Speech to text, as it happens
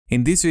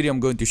In this video, I'm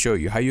going to show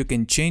you how you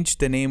can change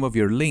the name of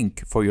your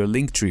link for your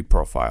Linktree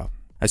profile.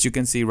 As you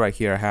can see right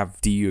here, I have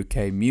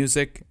DUK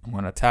music. I'm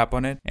going to tap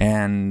on it,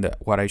 and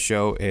what I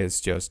show is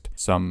just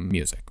some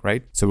music,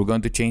 right? So we're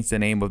going to change the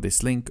name of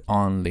this link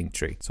on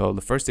Linktree. So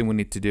the first thing we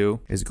need to do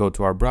is go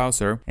to our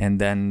browser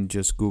and then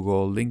just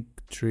Google Linktree,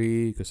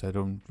 because I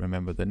don't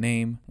remember the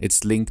name. It's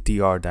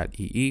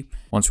linktr.ee.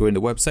 Once we're in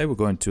the website, we're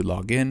going to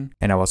log in,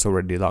 and I was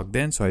already logged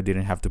in, so I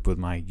didn't have to put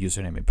my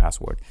username and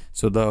password.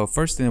 So the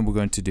first thing we're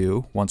going to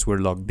do once we're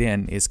logged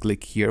in is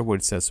click here where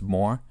it says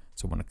more.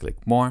 So I'm going to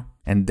click more,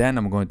 and then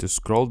I'm going to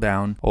scroll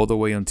down all the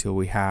way until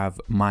we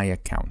have my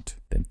account.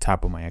 Then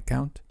tap on my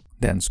account,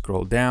 then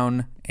scroll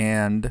down,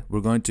 and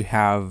we're going to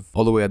have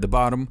all the way at the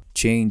bottom,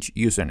 change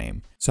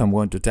username. So I'm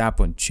going to tap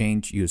on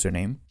change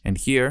username, and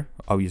here,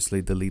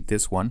 obviously delete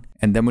this one.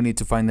 And then we need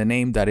to find the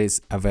name that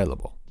is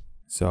available.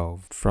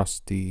 So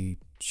Frosty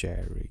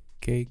Cherry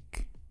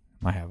Cake,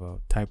 might have a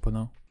typo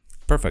now.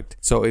 Perfect.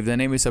 So if the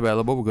name is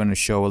available, we're going to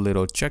show a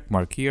little check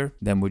mark here.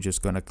 Then we're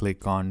just going to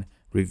click on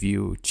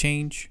review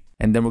change.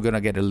 And then we're going to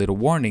get a little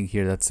warning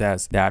here that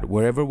says that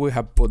wherever we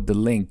have put the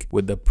link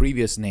with the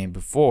previous name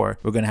before,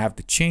 we're going to have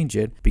to change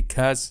it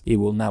because it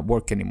will not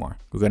work anymore.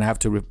 We're going to have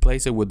to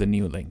replace it with the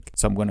new link.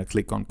 So I'm going to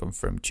click on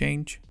confirm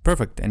change.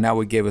 Perfect. And now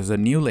it gave us a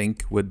new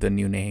link with the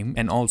new name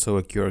and also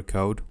a QR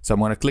code. So I'm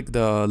going to click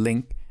the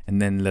link,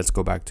 and then let's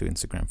go back to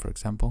Instagram, for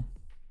example.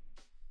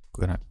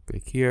 We're going to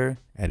click here,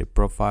 edit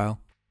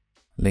profile,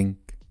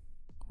 link,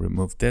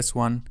 remove this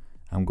one.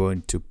 I'm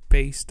going to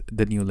paste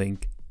the new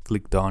link,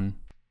 click done.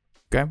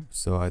 Okay,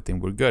 so I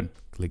think we're good.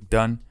 Click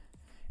done.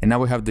 And now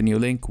we have the new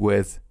link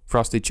with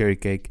Frosty Cherry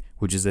Cake,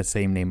 which is the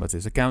same name as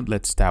this account.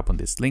 Let's tap on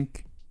this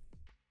link,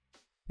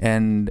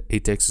 and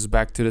it takes us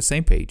back to the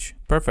same page.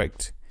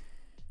 Perfect.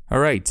 All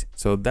right,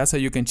 so that's how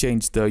you can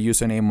change the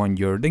username on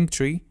your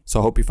Linktree. So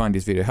I hope you found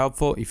this video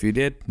helpful. If you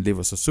did, leave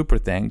us a super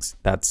thanks.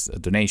 That's a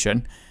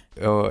donation,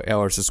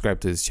 or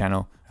subscribe to this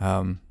channel.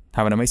 Have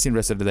an amazing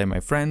rest of the day, my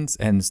friends,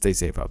 and stay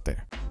safe out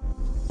there.